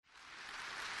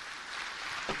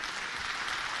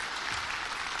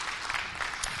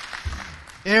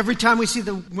Every time we see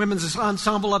the women's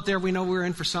ensemble up there, we know we're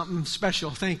in for something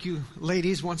special. Thank you,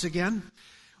 ladies, once again.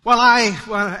 Well, I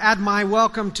want to add my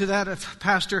welcome to that of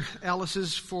Pastor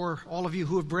Ellis's for all of you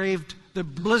who have braved the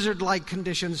blizzard-like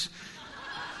conditions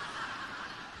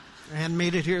and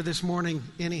made it here this morning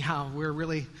anyhow. We're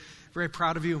really very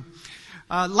proud of you.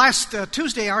 Last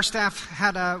Tuesday, our staff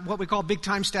had what we call Big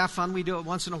Time Staff Fun. We do it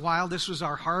once in a while. This was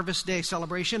our Harvest Day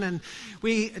celebration, and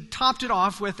we topped it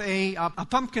off with a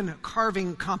pumpkin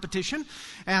carving competition.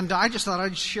 And I just thought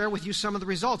I'd share with you some of the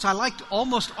results. I liked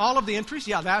almost all of the entries.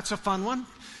 Yeah, that's a fun one.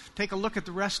 Take a look at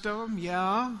the rest of them.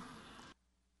 Yeah.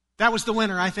 That was the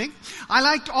winner, I think. I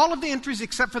liked all of the entries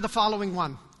except for the following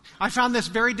one. I found this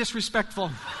very disrespectful.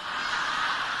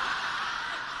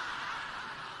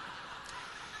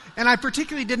 And I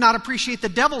particularly did not appreciate the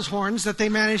devil's horns that they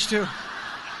managed to.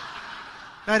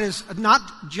 That is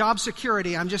not job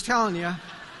security, I'm just telling you.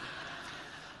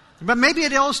 But maybe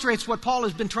it illustrates what Paul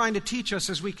has been trying to teach us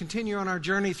as we continue on our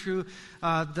journey through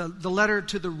the letter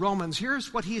to the Romans.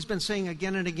 Here's what he's been saying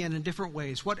again and again in different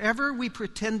ways. Whatever we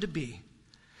pretend to be,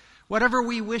 whatever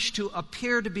we wish to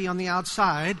appear to be on the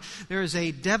outside, there is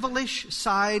a devilish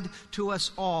side to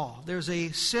us all. There's a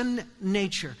sin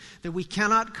nature that we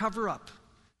cannot cover up,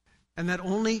 and that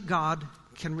only God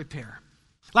can repair.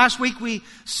 Last week we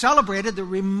celebrated the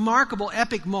remarkable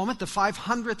epic moment, the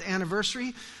 500th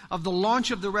anniversary of the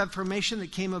launch of the Reformation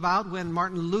that came about when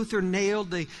Martin Luther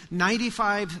nailed the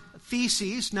 95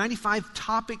 theses, 95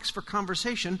 topics for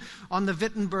conversation on the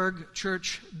Wittenberg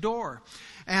church door.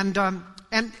 And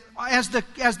as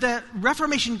the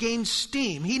Reformation gained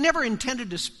steam, he never intended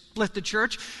to split the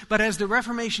church, but as the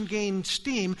Reformation gained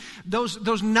steam,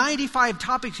 those 95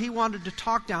 topics he wanted to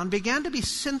talk down began to be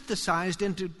synthesized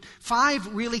into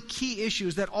 5 really key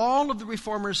issues that all of the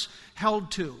reformers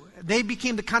held to. They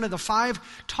became the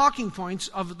 5 talking points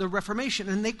of the Reformation,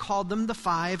 and they called them the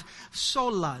 5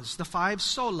 solas, the 5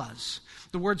 solas.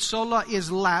 The word sola is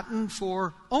Latin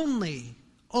for only.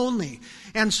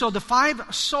 And so the 5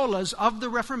 solas of the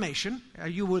Reformation,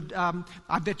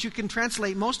 I bet you can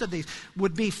translate most of these,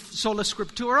 would be sola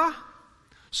scriptura,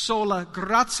 sola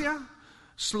gratia,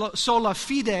 sola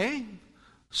fide,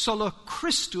 sola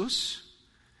Christus,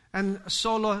 and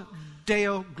sola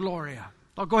Deo gloria.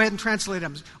 I'll go ahead and translate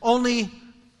them. Only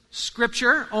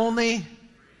Scripture, only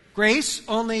grace,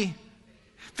 only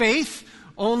faith,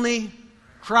 only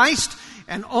Christ,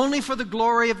 and only for the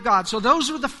glory of God. So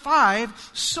those were the 5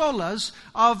 solas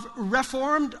of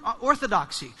Reformed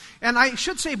orthodoxy. And I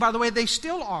should say, by the way, they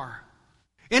still are.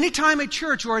 Anytime a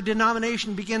church or a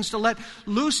denomination begins to let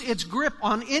loose its grip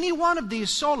on any one of these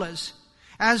solas,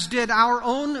 as did our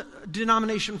own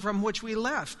denomination from which we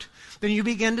left, then you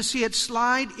begin to see it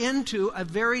slide into a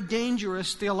very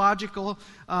dangerous theological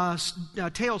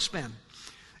tailspin.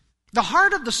 The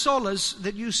heart of the solas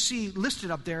that you see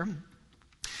listed up there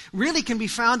really can be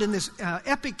found in this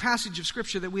epic passage of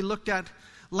Scripture that we looked at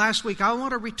last week. I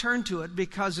want to return to it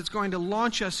because it's going to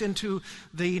launch us into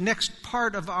the next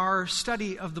part of our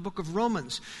study of the book of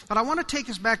Romans. But I want to take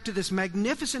us back to this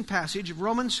magnificent passage of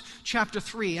Romans chapter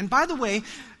 3. And by the way,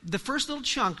 the first little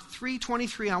chunk,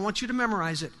 3:23, I want you to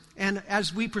memorize it. And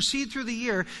as we proceed through the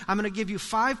year, I'm going to give you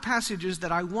 5 passages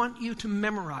that I want you to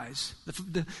memorize,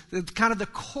 the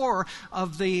core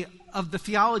of the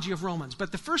theology of Romans.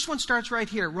 But the first one starts right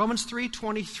here, Romans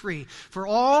 3:23. For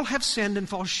all have sinned and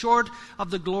fall short of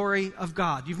the glory of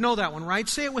God. You know that one, right?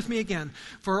 Say it with me again.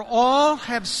 For all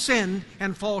have sinned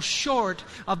and fall short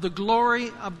of the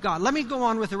glory of God. Let me go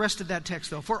on with the rest of that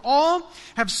text, though. For all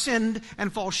have sinned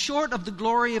and fall short of the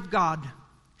glory of God,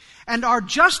 and are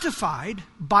justified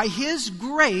by His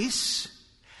grace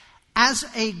as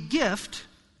a gift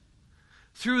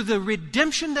through the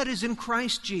redemption that is in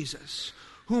Christ Jesus,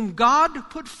 whom God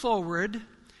put forward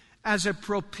as a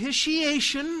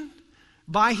propitiation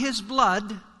by His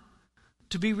blood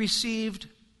to be received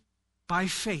by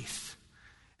faith.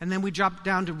 And then we drop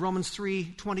down to Romans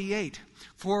 3:28.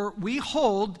 For we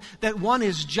hold that one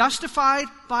is justified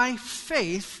by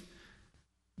faith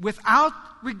without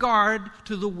regard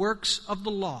to the works of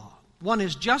the law. One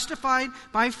is justified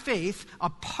by faith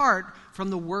apart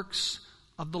from the works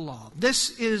of the law.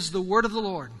 This is the word of the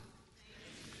Lord.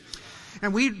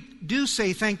 And we do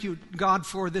say thank you, God,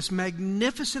 for this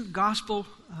magnificent gospel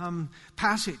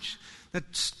passage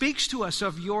that speaks to us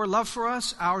of your love for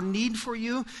us, our need for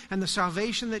you, and the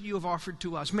salvation that you have offered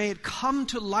to us. May it come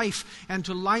to life and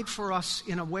to light for us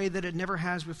in a way that it never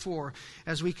has before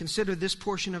as we consider this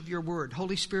portion of your word.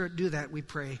 Holy Spirit, do that, we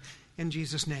pray. In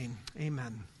Jesus' name,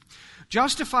 amen.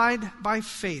 Justified by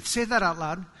faith. Say that out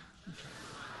loud.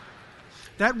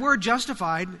 That word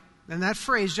justified, and that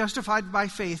phrase, justified by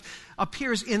faith,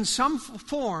 appears in some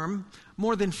form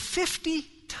more than 50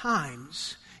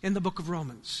 times in the book of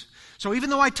Romans. So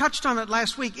even though I touched on it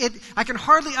last week, I can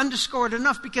hardly underscore it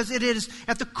enough because it is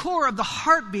at the core of the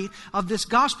heartbeat of this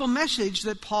gospel message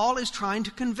that Paul is trying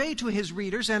to convey to his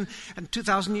readers and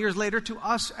 2,000 years later to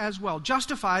us as well.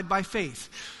 Justified by faith.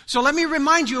 So let me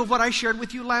remind you of what I shared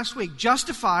with you last week.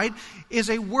 Justified is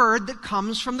a word that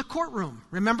comes from the courtroom.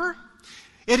 Remember?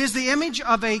 It is the image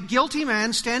of a guilty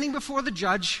man standing before the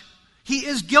judge. He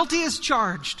is guilty as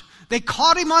charged. They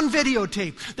caught him on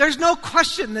videotape. There's no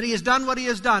question that he has done what he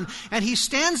has done. And he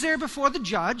stands there before the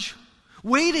judge,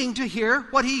 waiting to hear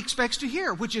what he expects to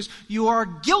hear, which is, you are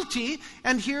guilty,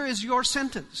 and here is your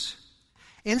sentence.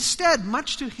 Instead,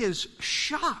 much to his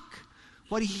shock,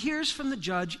 what he hears from the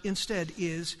judge instead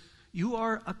is, you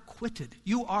are acquitted.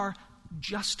 You are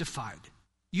justified.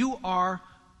 You are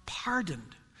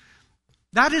pardoned.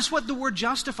 That is what the word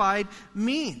justified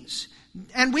means.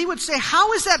 And we would say,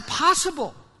 how is that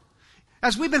possible?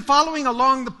 As we've been following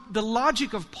along the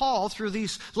logic of Paul through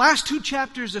these last 2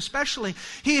 chapters especially,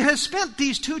 he has spent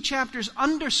these 2 chapters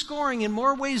underscoring in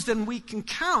more ways than we can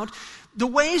count the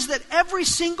ways that every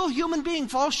single human being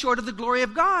falls short of the glory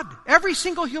of God. Every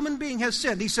single human being has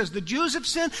sinned. He says the Jews have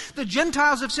sinned, the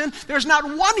Gentiles have sinned. There's not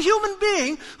one human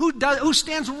being who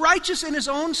stands righteous in his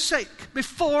own sake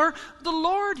before the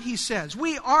Lord, he says.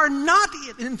 We are not,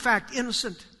 in fact,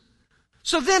 innocent.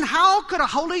 So then how could a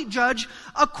holy judge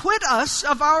acquit us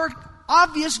of our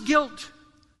obvious guilt?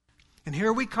 And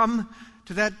here we come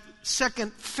to that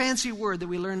second fancy word that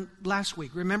we learned last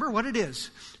week. Remember what it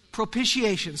is?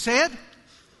 Propitiation. Say it.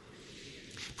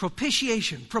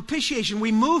 Propitiation. Propitiation.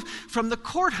 We move from the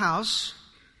courthouse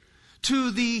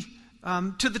to the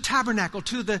tabernacle,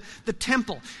 to the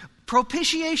temple.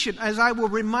 Propitiation, as I will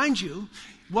remind you,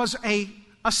 was a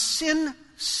sin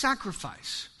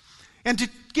sacrifice. And to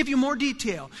give you more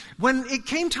detail, when it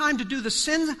came time to do the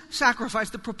sin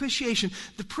sacrifice, the propitiation,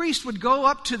 the priest would go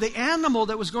up to the animal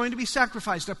that was going to be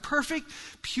sacrificed, a perfect,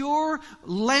 pure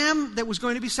lamb that was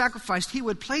going to be sacrificed. He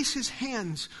would place his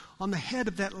hands on the head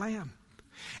of that lamb.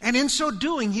 And in so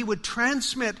doing, he would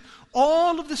transmit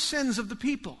all of the sins of the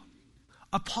people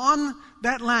upon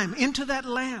that lamb, into that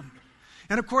lamb.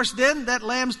 And of course, then that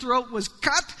lamb's throat was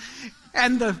cut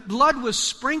and the blood was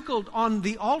sprinkled on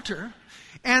the altar.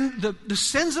 And the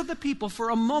sins of the people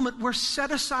for a moment were set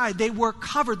aside. They were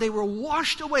covered. They were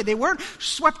washed away. They weren't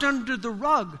swept under the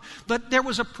rug, but there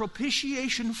was a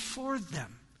propitiation for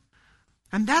them.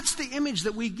 And that's the image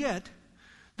that we get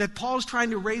that Paul's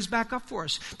trying to raise back up for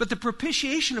us. But the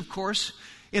propitiation, of course,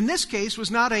 in this case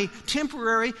was not a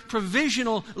temporary,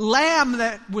 provisional lamb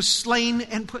that was slain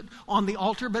and put on the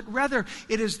altar, but rather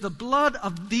it is the blood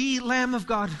of the Lamb of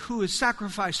God who is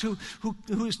sacrificed, who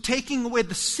is taking away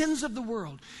the sins of the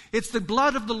world. It's the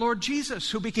blood of the Lord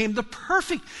Jesus who became the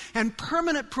perfect and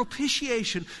permanent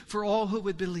propitiation for all who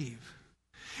would believe.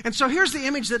 And so here's the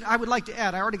image that I would like to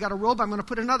add. I already got a robe. I'm going to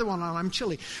put another one on. I'm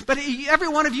chilly. But every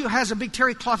one of you has a big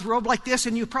terry cloth robe like this,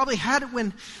 and you probably had it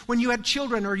when you had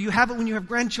children, or you have it when you have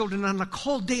grandchildren on a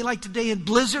cold day like today in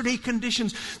blizzardy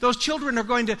conditions. Those children are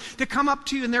going to come up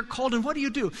to you and they're cold, and what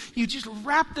do? You just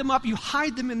wrap them up. You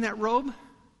hide them in that robe.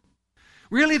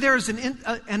 Really, there's an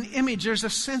image, there's a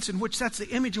sense in which that's the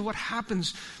image of what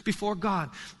happens before God.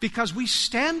 Because we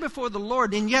stand before the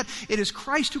Lord, and yet it is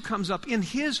Christ who comes up in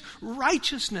His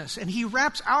righteousness, and He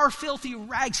wraps our filthy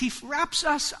rags. He wraps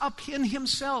us up in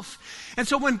Himself. And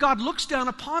so when God looks down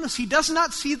upon us, He does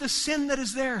not see the sin that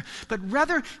is there, but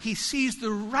rather He sees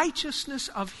the righteousness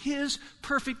of His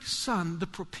perfect Son, the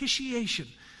propitiation,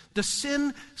 the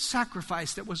sin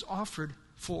sacrifice that was offered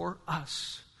for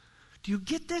us. Do you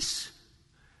get this?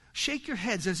 Shake your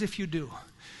heads as if you do.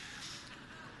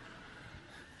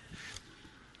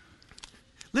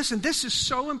 Listen, this is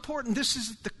so important. This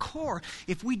is the core.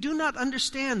 If we do not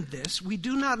understand this, we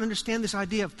do not understand this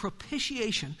idea of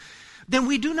propitiation, then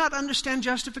we do not understand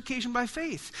justification by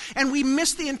faith. And we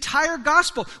miss the entire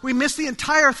gospel. We miss the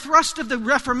entire thrust of the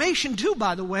Reformation too,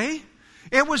 by the way.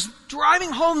 It was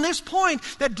driving home this point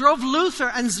that drove Luther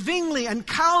and Zwingli and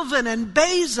Calvin and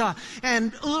Beza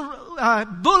and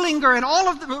Bullinger and all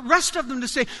of the rest of them to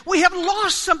say, we have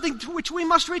lost something to which we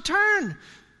must return.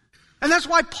 And that's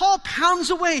why Paul pounds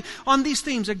away on these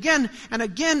themes again and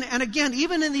again and again,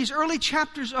 even in these early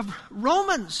chapters of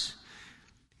Romans.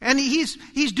 And he's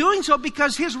doing so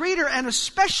because his reader, and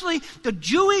especially the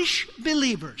Jewish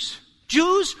believers,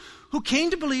 Jews who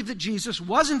came to believe that Jesus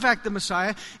was in fact the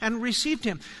Messiah and received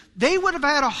Him, they would have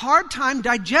had a hard time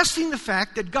digesting the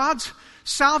fact that God's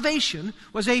salvation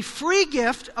was a free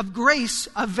gift of grace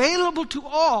available to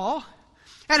all,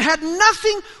 and had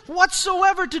nothing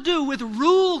whatsoever to do with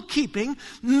rule-keeping,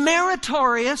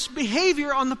 meritorious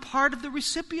behavior on the part of the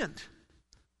recipient.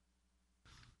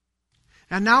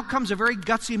 And now comes a very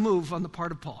gutsy move on the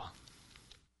part of Paul.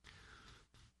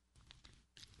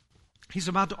 He's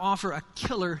about to offer a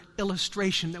killer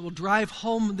illustration that will drive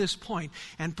home this point,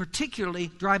 and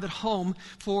particularly drive it home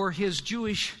for his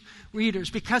Jewish readers,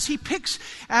 because he picks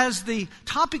as the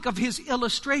topic of his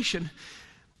illustration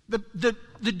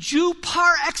the Jew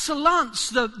par excellence,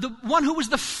 the one who was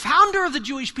the founder of the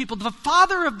Jewish people, the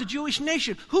father of the Jewish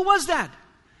nation. Who was that?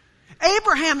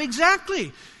 Abraham,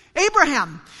 exactly.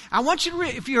 Abraham. I want you to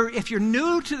if you're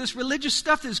new to this religious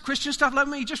stuff, this Christian stuff, let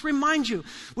me just remind you.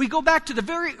 We go back to the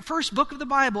very first book of the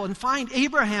Bible and find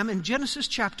Abraham in Genesis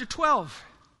chapter 12.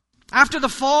 After the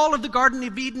fall of the Garden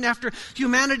of Eden, after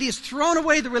humanity has thrown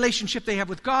away the relationship they have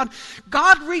with God,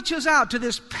 God reaches out to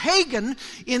this pagan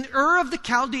in Ur of the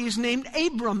Chaldees named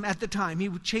Abram at the time. He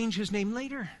would change his name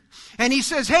later. And he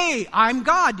says, hey, I'm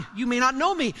God. You may not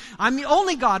know me. I'm the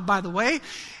only God, by the way.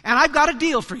 And I've got a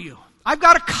deal for you. I've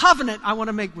got a covenant I want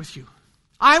to make with you.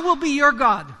 I will be your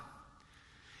God.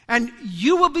 And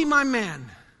you will be my man.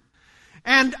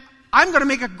 And I'm going to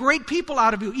make a great people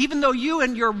out of you. Even though you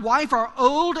and your wife are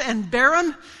old and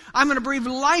barren, I'm going to breathe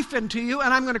life into you,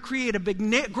 and I'm going to create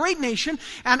a great nation.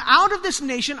 And out of this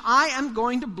nation, I am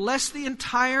going to bless the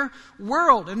entire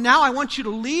world. And now I want you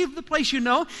to leave the place you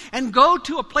know and go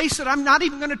to a place that I'm not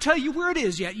even going to tell you where it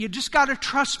is yet. You just got to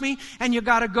trust me, and you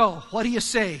got to go. What do you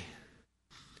say?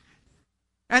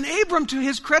 And Abram, to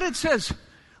his credit, says,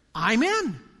 I'm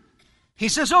in. He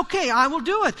says, okay, I will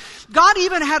do it. God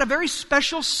even had a very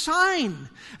special sign,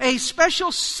 a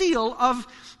special seal of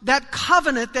that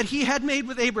covenant that he had made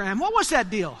with Abraham. What was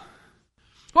that deal?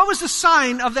 What was the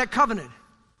sign of that covenant?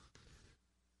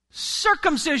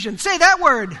 Circumcision. Say that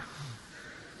word.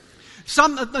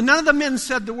 None of the men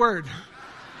said the word.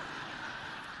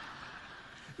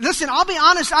 Listen, I'll be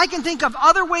honest, I can think of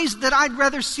other ways that I'd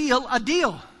rather seal a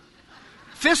deal.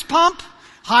 Fist pump,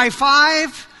 high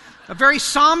five, a very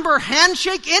somber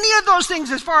handshake. Any of those things,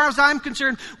 as far as I'm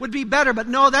concerned, would be better. But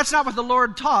no, that's not what the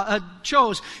Lord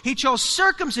chose. He chose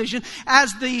circumcision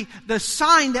as the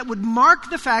sign that would mark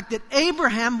the fact that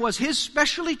Abraham was his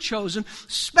specially chosen,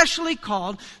 specially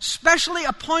called, specially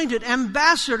appointed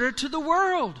ambassador to the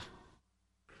world.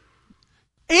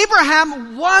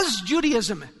 Abraham was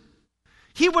Judaism.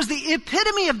 He was the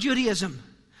epitome of Judaism.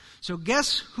 So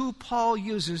guess who Paul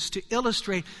uses to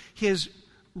illustrate his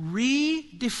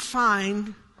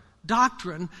redefined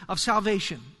doctrine of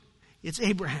salvation? It's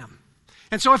Abraham.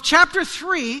 And so if chapter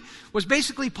 3 was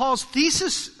basically Paul's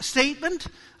thesis statement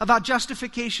about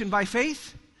justification by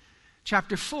faith,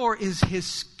 chapter 4 is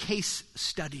his case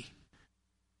study.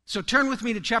 So turn with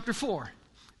me to chapter 4,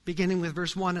 beginning with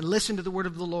verse 1, and listen to the word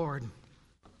of the Lord.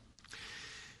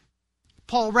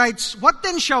 Paul writes, "What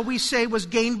then shall we say was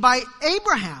gained by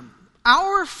Abraham,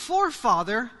 our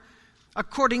forefather,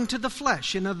 according to the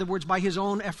flesh?" In other words, by his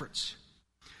own efforts.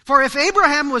 "For if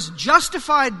Abraham was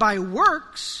justified by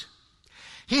works,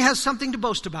 he has something to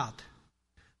boast about,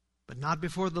 but not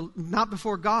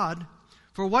before God.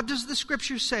 For what does the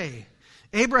Scripture say?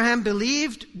 Abraham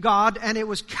believed God, and it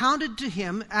was counted to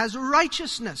him as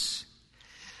righteousness.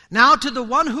 Now to the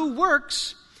one who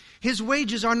works, his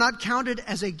wages are not counted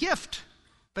as a gift,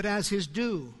 but as his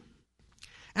due.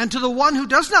 And to the one who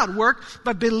does not work,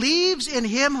 but believes in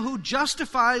him who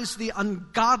justifies the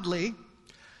ungodly,"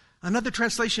 another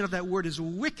translation of that word is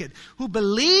wicked, "who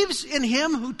believes in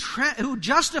him who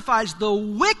justifies the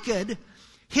wicked,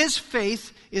 his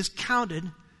faith is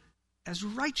counted as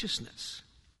righteousness."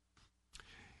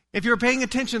 If you were paying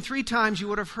attention 3 times, you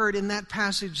would have heard in that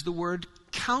passage the word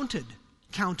counted.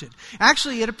 Counted.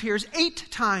 Actually, it appears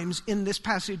 8 times in this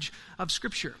passage of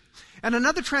Scripture. And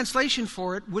another translation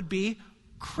for it would be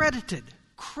credited.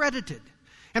 Credited.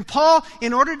 And Paul,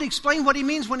 in order to explain what he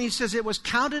means when he says it was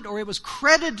counted or it was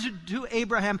credited to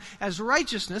Abraham as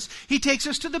righteousness, he takes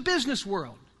us to the business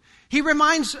world. He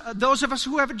reminds those of us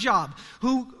who have a job,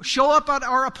 who show up at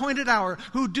our appointed hour,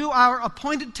 who do our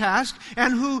appointed task,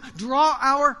 and who draw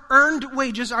our earned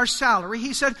wages, our salary.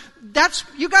 He said,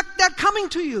 you got that coming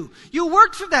to you. You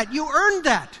worked for that. You earned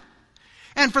that.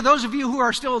 And for those of you who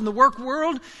are still in the work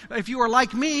world, if you are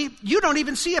like me, you don't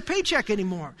even see a paycheck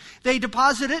anymore. They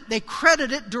deposit it, they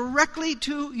credit it directly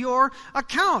to your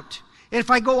account. If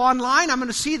I go online, I'm going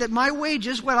to see that my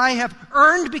wages, what I have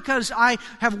earned because I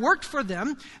have worked for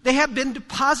them, they have been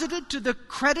deposited to the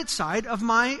credit side of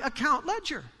my account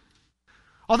ledger.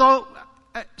 Although,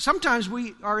 sometimes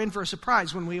we are in for a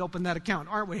surprise when we open that account,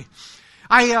 aren't we?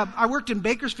 I worked in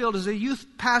Bakersfield as a youth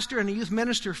pastor and a youth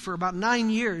minister for about 9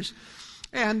 years.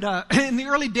 And in the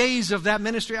early days of that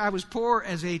ministry, I was poor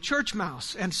as a church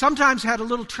mouse and sometimes had a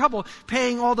little trouble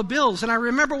paying all the bills. And I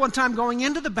remember one time going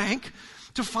into the bank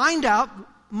to find out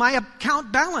my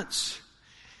account balance.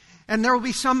 And there will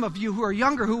be some of you who are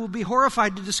younger who will be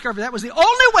horrified to discover that was the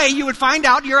only way you would find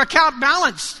out your account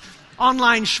balance.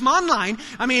 Online, schmonline.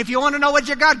 I mean, if you want to know what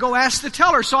you got, go ask the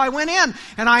teller. So I went in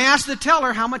and I asked the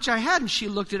teller how much I had, and she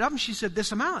looked it up and she said,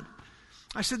 this amount.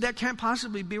 I said, that can't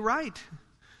possibly be right.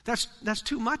 That's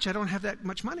too much. I don't have that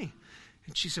much money.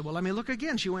 And she said, well, let me look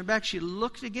again. She went back. She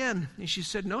looked again. And she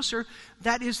said, no, sir,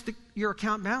 that is your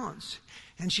account balance.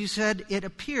 And she said, it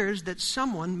appears that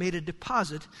someone made a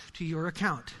deposit to your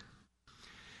account.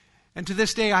 And to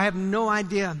this day, I have no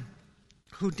idea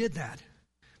who did that.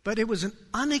 But it was an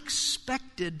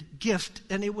unexpected gift.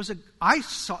 And I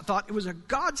thought it was a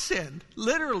godsend.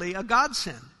 Literally a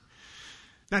godsend.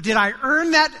 Now, did I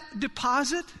earn that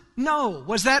deposit? No.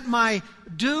 Was that my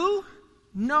due?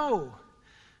 No.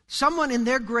 Someone in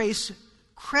their grace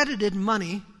credited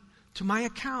money to my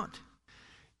account.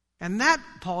 And that,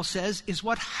 Paul says, is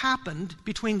what happened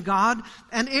between God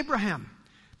and Abraham.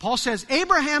 Paul says,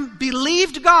 Abraham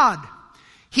believed God.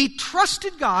 He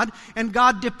trusted God, and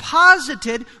God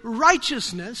deposited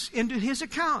righteousness into his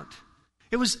account.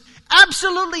 It was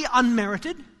absolutely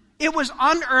unmerited. It was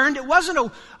unearned. It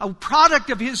wasn't a product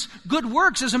of his good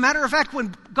works. As a matter of fact,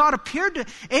 when God appeared to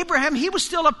Abraham, he was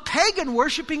still a pagan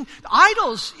worshiping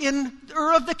idols in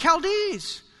Ur of the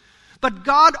Chaldees. But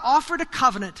God offered a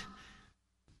covenant.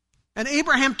 And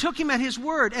Abraham took him at his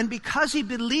word. And because he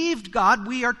believed God,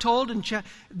 we are told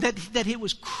that it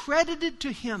was credited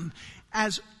to him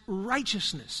as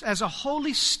righteousness, as a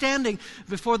holy standing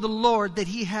before the Lord that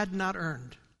he had not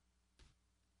earned.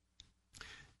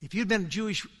 If you'd been a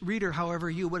Jewish reader, however,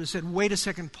 you would have said, wait a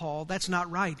second, Paul, that's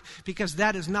not right. Because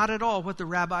that is not at all what the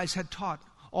rabbis had taught.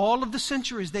 All of the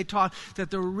centuries they taught that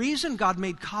the reason God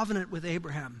made covenant with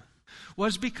Abraham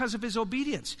was because of his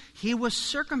obedience. He was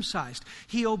circumcised.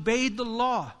 He obeyed the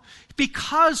law.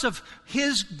 Because of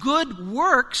his good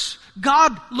works,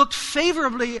 God looked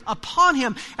favorably upon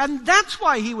him. And that's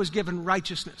why he was given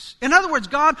righteousness. In other words,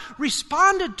 God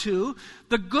responded to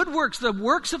the good works, the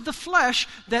works of the flesh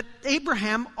that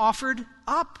Abraham offered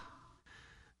up.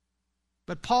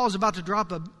 But Paul is about to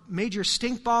drop a major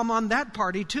stink bomb on that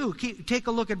party too. Take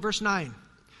a look at verse 9.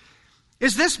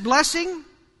 Is this blessing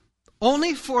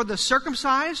only for the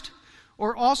circumcised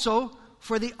or also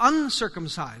for the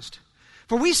uncircumcised?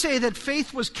 For we say that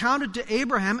faith was counted to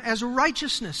Abraham as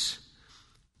righteousness.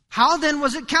 How then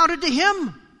was it counted to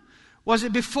him? Was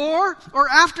it before or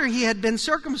after he had been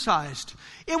circumcised?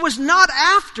 It was not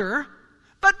after,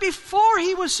 but before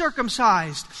he was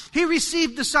circumcised. He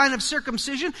received the sign of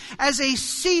circumcision as a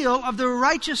seal of the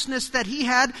righteousness that he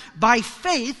had by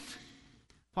faith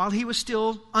while he was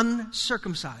still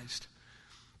uncircumcised.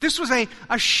 This was a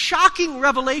shocking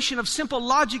revelation of simple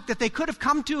logic that they could have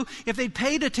come to if they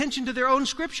paid attention to their own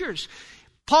scriptures.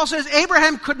 Paul says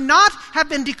Abraham could not have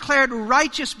been declared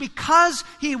righteous because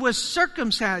he was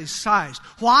circumcised.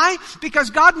 Why? Because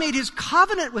God made his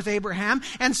covenant with Abraham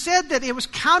and said that it was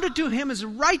counted to him as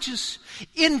righteous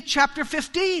in chapter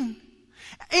 15.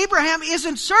 Abraham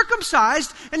isn't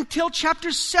circumcised until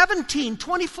chapter 17,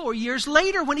 24 years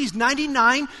later when he's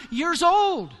 99 years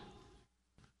old.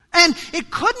 And it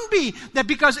couldn't be that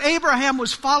because Abraham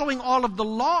was following all of the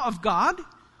law of God.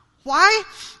 Why?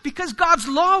 Because God's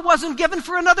law wasn't given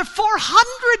for another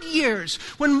 400 years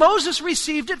when Moses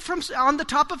received it from on the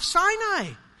top of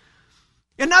Sinai.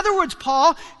 In other words,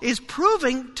 Paul is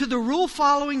proving to the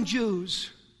rule-following Jews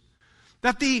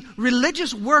that the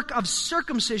religious work of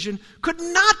circumcision could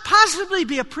not possibly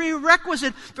be a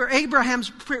prerequisite for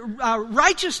Abraham's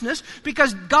righteousness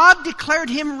because God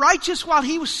declared him righteous while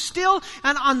he was still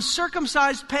an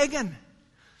uncircumcised pagan.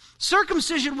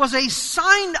 Circumcision was a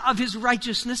sign of his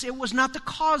righteousness. It was not the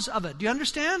cause of it. Do you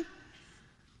understand?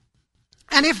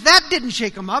 And if that didn't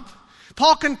shake him up,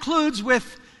 Paul concludes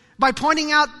by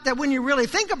pointing out that when you really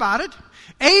think about it,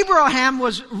 Abraham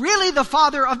was really the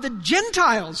father of the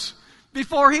Gentiles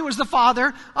before he was the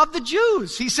father of the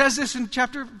Jews. He says this in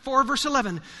chapter 4, verse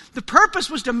 11. The purpose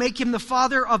was to make him the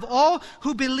father of all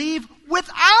who believe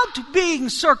without being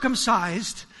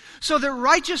circumcised, so that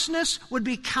righteousness would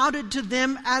be counted to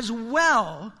them as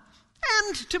well,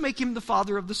 and to make him the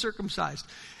father of the circumcised.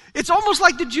 It's almost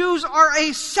like the Jews are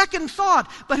a second thought,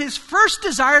 but his first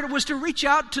desire was to reach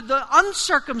out to the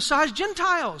uncircumcised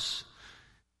Gentiles.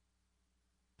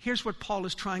 Here's what Paul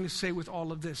is trying to say with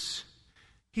all of this.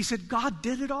 He said, God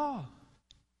did it all.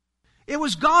 It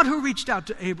was God who reached out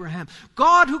to Abraham.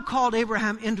 God who called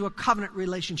Abraham into a covenant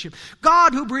relationship.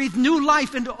 God who breathed new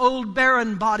life into old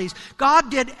barren bodies. God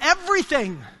did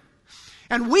everything.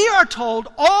 And we are told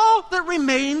all that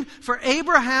remained for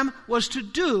Abraham was to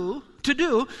do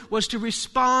was to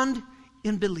respond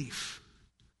in belief.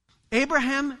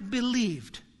 Abraham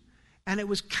believed, and it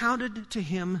was counted to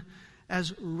him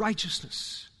as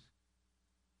righteousness.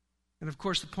 And of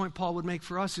course, the point Paul would make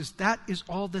for us is that is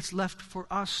all that's left for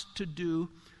us to do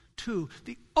too.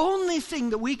 The only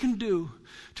thing that we can do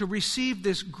to receive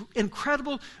this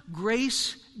incredible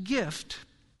grace gift,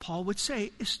 Paul would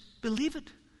say, is believe it.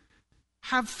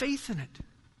 Have faith in it.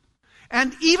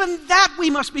 And even that we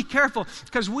must be careful,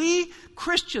 because we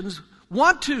Christians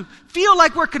want to feel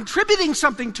like we're contributing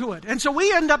something to it. And so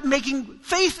we end up making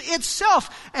faith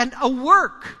itself and a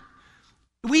work.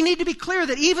 We need to be clear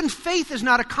that even faith is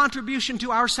not a contribution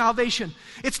to our salvation.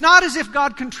 It's not as if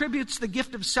God contributes the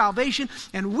gift of salvation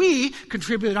and we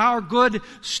contribute our good,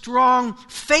 strong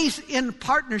faith in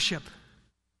partnership.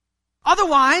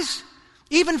 Otherwise,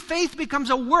 even faith becomes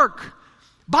a work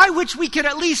by which we can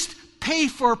at least pay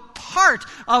for part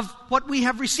of what we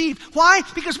have received. Why?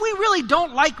 Because we really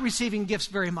don't like receiving gifts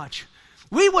very much.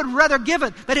 We would rather give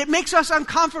it, but it makes us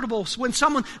uncomfortable when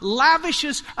someone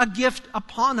lavishes a gift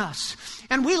upon us.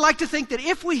 And we like to think that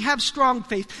if we have strong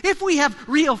faith, if we have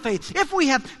real faith, if we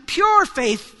have pure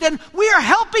faith, then we are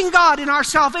helping God in our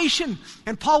salvation.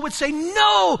 And Paul would say,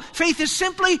 no, faith is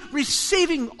simply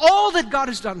receiving all that God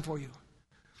has done for you.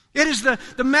 It is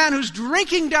the man who's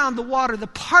drinking down the water, the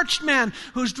parched man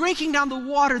who's drinking down the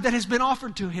water that has been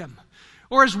offered to him.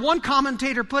 Or as one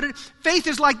commentator put it, faith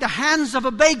is like the hands of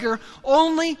a beggar,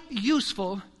 only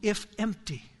useful if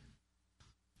empty.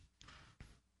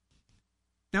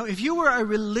 Now, if you were a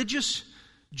religious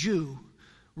Jew,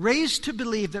 raised to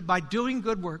believe that by doing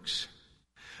good works,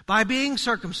 by being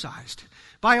circumcised,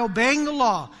 by obeying the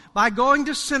law, by going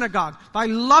to synagogue, by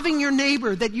loving your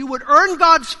neighbor, that you would earn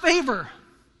God's favor.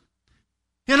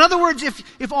 In other words,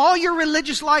 if all your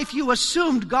religious life you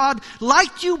assumed God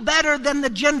liked you better than the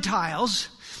Gentiles,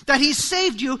 that He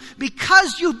saved you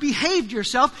because you behaved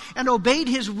yourself and obeyed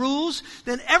His rules,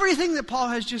 then everything that Paul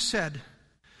has just said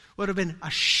would have been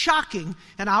a shocking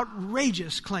and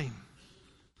outrageous claim.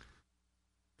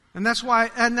 And that's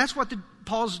what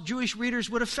Paul's Jewish readers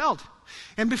would have felt.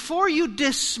 And before you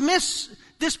dismiss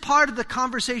this part of the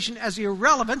conversation as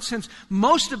irrelevant, since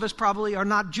most of us probably are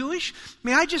not Jewish,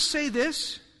 may I just say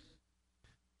this?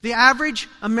 The average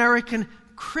American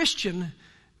Christian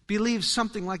believes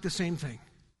something like the same thing.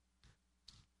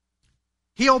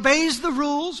 He obeys the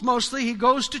rules, mostly. He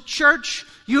goes to church,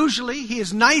 usually. He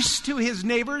is nice to his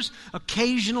neighbors,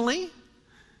 occasionally.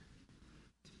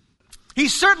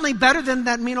 He's certainly better than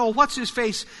that mean old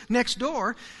what's-his-face next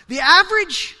door. The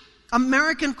average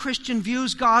American Christian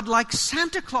views God like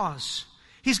Santa Claus.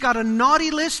 He's got a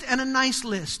naughty list and a nice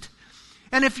list.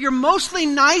 And if you're mostly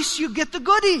nice, you get the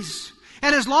goodies.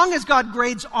 And as long as God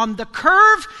grades on the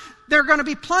curve, there are going to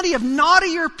be plenty of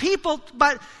naughtier people.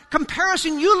 By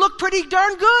comparison, you look pretty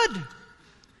darn good.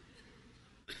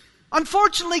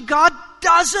 Unfortunately, God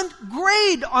doesn't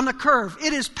grade on the curve.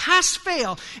 It is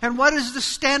pass-fail. And what is the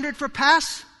standard for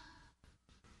pass?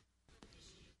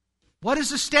 What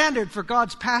is the standard for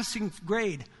God's passing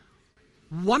grade?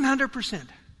 100%.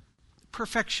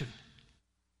 Perfection.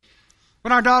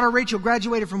 When our daughter Rachel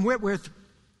graduated from Whitworth,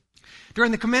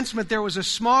 during the commencement there was a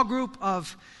small group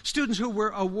of students who were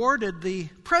awarded the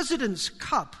President's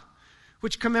Cup,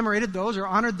 which commemorated those or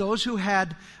honored those who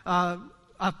had a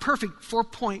perfect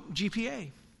 4-point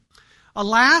GPA.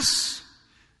 Alas,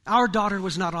 our daughter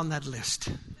was not on that list.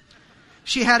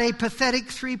 She had a pathetic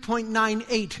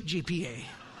 3.98 GPA.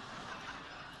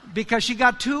 Because she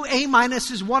got 2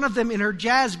 A-minuses, one of them in her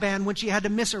jazz band when she had to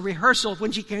miss a rehearsal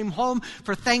when she came home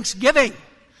for Thanksgiving.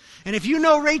 And if you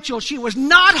know Rachel, she was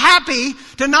not happy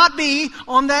to not be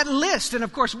on that list. And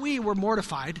of course, we were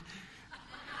mortified.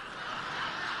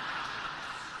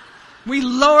 We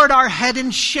lowered our head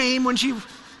in shame when she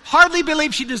hardly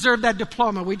believed she deserved that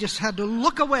diploma. We just had to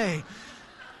look away.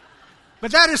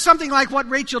 But that is something like what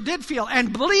Rachel did feel.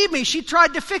 And believe me, she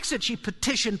tried to fix it. She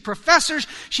petitioned professors.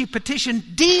 She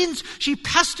petitioned deans. She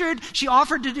pestered. She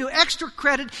offered to do extra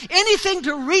credit. Anything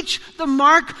to reach the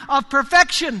mark of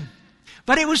perfection.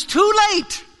 But it was too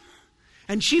late.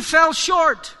 And she fell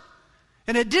short.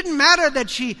 And it didn't matter that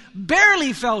she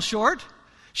barely fell short.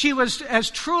 She was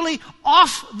as truly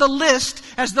off the list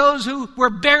as those who were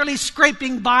barely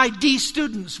scraping by D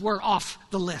students were off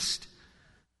the list.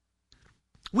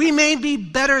 We may be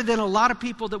better than a lot of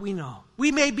people that we know.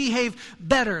 We may behave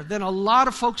better than a lot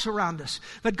of folks around us.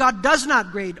 But God does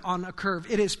not grade on a curve.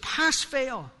 It is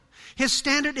pass-fail. His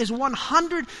standard is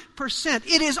 100%.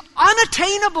 It is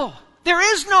unattainable.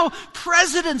 There is no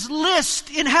president's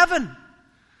list in heaven.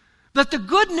 But the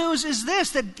good news is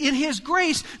this, that in His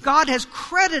grace, God has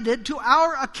credited to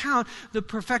our account the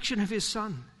perfection of His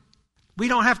Son. We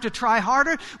don't have to try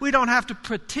harder. We don't have to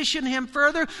petition Him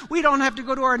further. We don't have to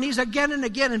go to our knees again and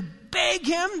again and beg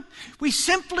Him. We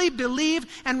simply believe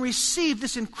and receive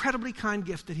this incredibly kind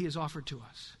gift that He has offered to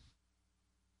us.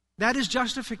 That is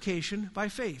justification by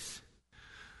faith.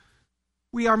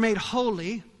 We are made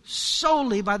holy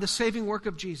solely by the saving work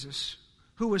of Jesus,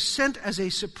 who was sent as a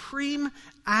supreme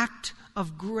act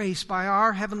of grace by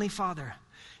our Heavenly Father.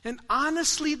 And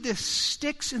honestly, this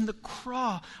sticks in the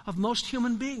craw of most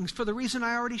human beings for the reason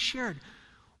I already shared.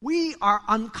 We are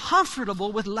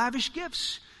uncomfortable with lavish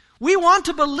gifts. We want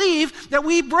to believe that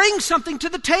we bring something to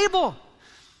the table.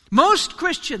 Most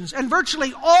Christians, and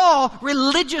virtually all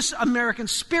religious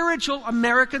Americans, spiritual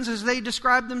Americans as they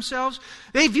describe themselves,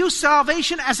 they view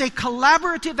salvation as a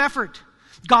collaborative effort.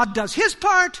 God does His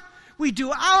part, we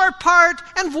do our part,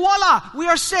 and voila, we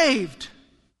are saved.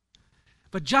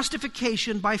 But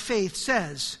justification by faith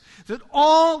says that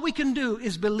all we can do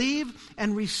is believe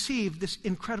and receive this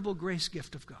incredible grace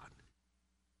gift of God.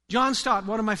 John Stott,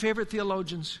 one of my favorite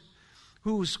theologians,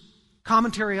 whose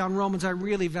commentary on Romans I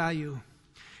really value,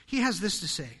 he has this to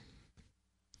say: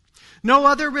 no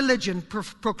other religion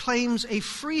proclaims a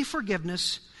free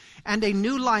forgiveness and a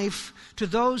new life to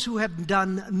those who have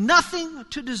done nothing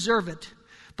to deserve it,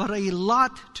 but a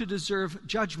lot to deserve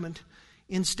judgment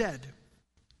instead.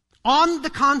 On the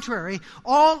contrary,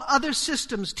 all other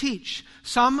systems teach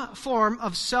some form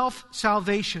of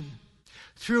self-salvation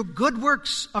through good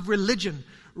works of religion,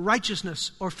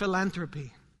 righteousness, or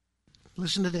philanthropy.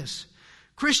 Listen to this.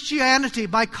 Christianity,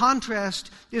 by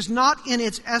contrast, is not in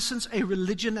its essence a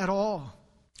religion at all.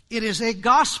 It is a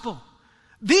gospel,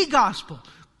 the gospel.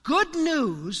 Good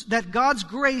news that God's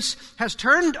grace has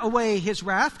turned away His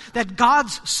wrath, that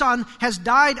God's Son has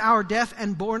died our death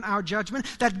and borne our judgment,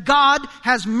 that God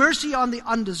has mercy on the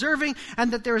undeserving,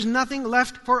 and that there is nothing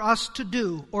left for us to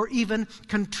do or even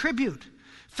contribute.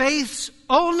 Faith's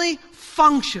only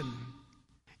function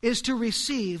is to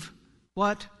receive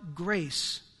what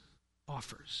grace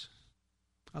offers.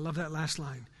 I love that last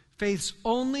line. Faith's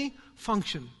only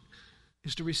function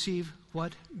is to receive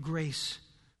what grace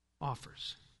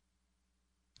offers.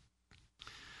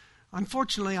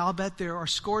 Unfortunately, I'll bet there are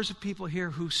scores of people here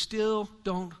who still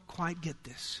don't quite get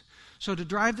this. So to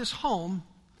drive this home,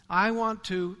 I want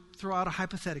to throw out a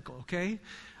hypothetical, okay?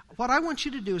 What I want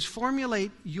you to do is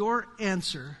formulate your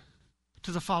answer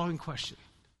to the following question.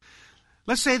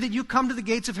 Let's say that you come to the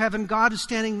gates of heaven, God is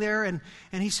standing there, and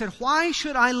He said, "Why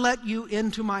should I let you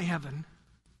into my heaven?"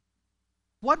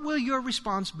 What will your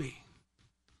response be?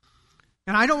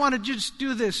 And I don't want to just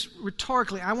do this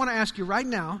rhetorically. I want to ask you right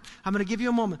now, I'm going to give you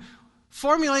a moment.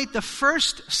 Formulate the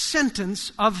first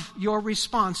sentence of your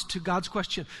response to God's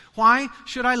question. Why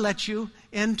should I let you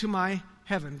into my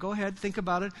heaven? Go ahead, think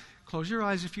about it. Close your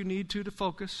eyes if you need to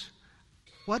focus.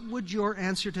 What would your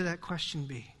answer to that question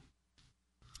be?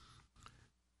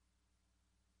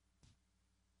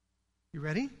 You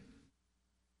ready?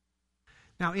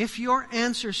 Now, if your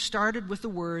answer started with the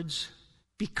words,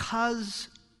 "because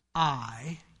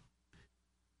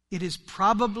it is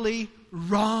probably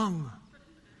wrong.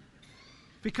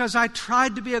 Because I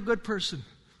tried to be a good person.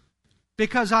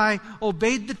 Because I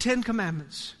obeyed the 10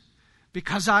 Commandments.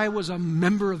 Because I was a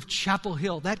member of Chapel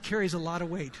Hill." That carries a lot of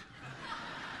weight.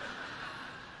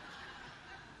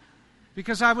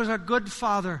 Because I was a good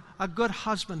father, a good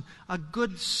husband, a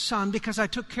good son. Because I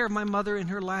took care of my mother in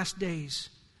her last days.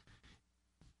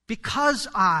 Because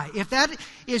if that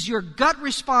is your gut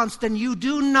response, then you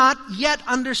do not yet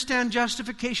understand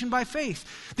justification by faith.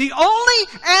 The only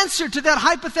answer to that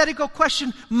hypothetical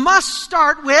question must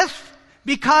start with,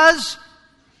 because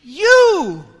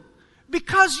you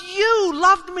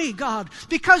loved me, God.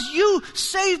 Because you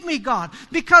saved me, God.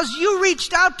 Because you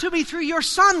reached out to me through your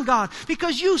Son, God.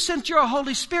 Because you sent your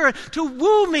Holy Spirit to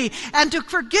woo me and to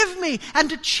forgive me and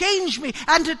to change me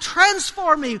and to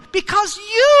transform me. Because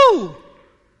you.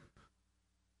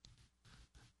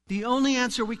 The only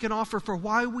answer we can offer for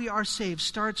why we are saved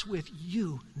starts with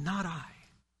you, not I.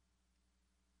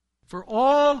 For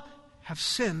all have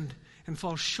sinned and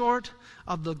fall short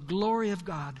of the glory of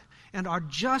God and are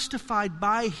justified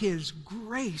by His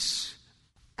grace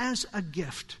as a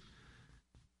gift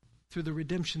through the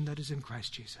redemption that is in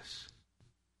Christ Jesus.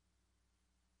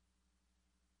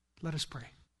 Let us pray.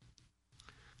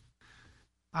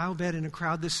 I'll bet in a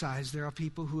crowd this size there are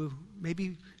people who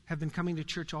maybe have been coming to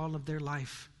church all of their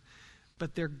life,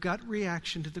 but their gut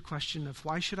reaction to the question of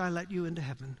why should I let you into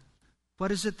heaven What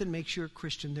is it that makes you a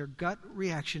Christian? Their gut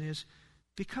reaction is,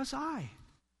 because I.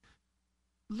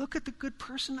 Look at the good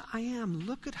person I am.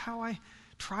 Look at how I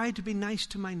try to be nice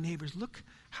to my neighbors. Look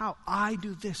how I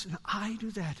do this and I do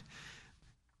that.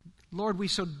 Lord, we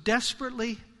so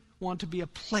desperately want to be a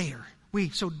player. We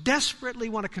so desperately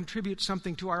want to contribute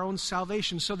something to our own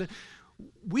salvation so that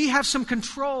we have some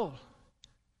control.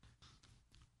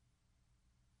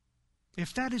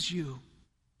 If that is you,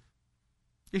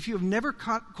 if you have never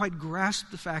quite grasped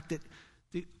the fact that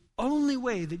the only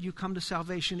way that you come to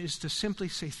salvation is to simply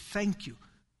say thank you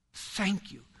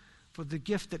for the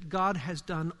gift that God has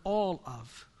done all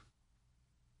of,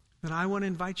 then I want to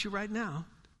invite you right now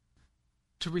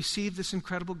to receive this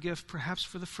incredible gift, perhaps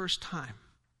for the first time.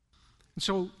 And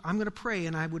so I'm going to pray,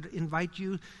 and I would invite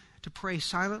you to pray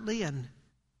silently, and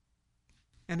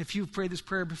if you've prayed this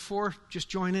prayer before, just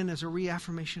join in as a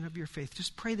reaffirmation of your faith.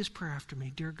 Just pray this prayer after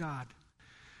me. Dear God,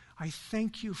 I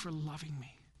thank you for loving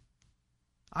me.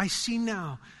 I see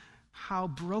now how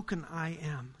broken I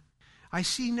am. I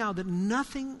see now that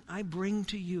nothing I bring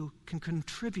to you can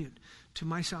contribute to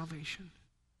my salvation.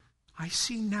 I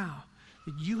see now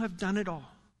that you have done it all.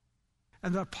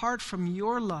 And that apart from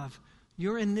your love,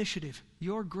 your initiative,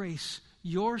 your grace,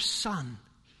 your Son,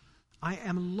 I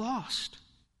am lost.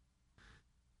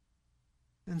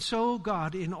 And so,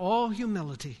 God, in all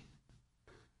humility,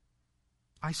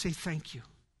 I say thank you.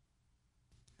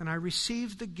 And I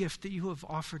receive the gift that you have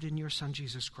offered in your Son,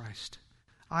 Jesus Christ.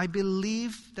 I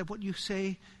believe that what you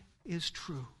say is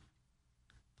true.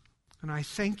 And I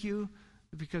thank you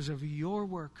that because of your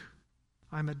work,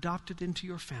 I'm adopted into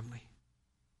your family,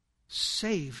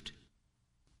 saved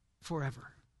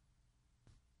forever.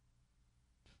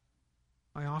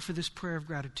 I offer this prayer of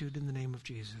gratitude in the name of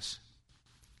Jesus.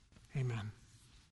 Amen.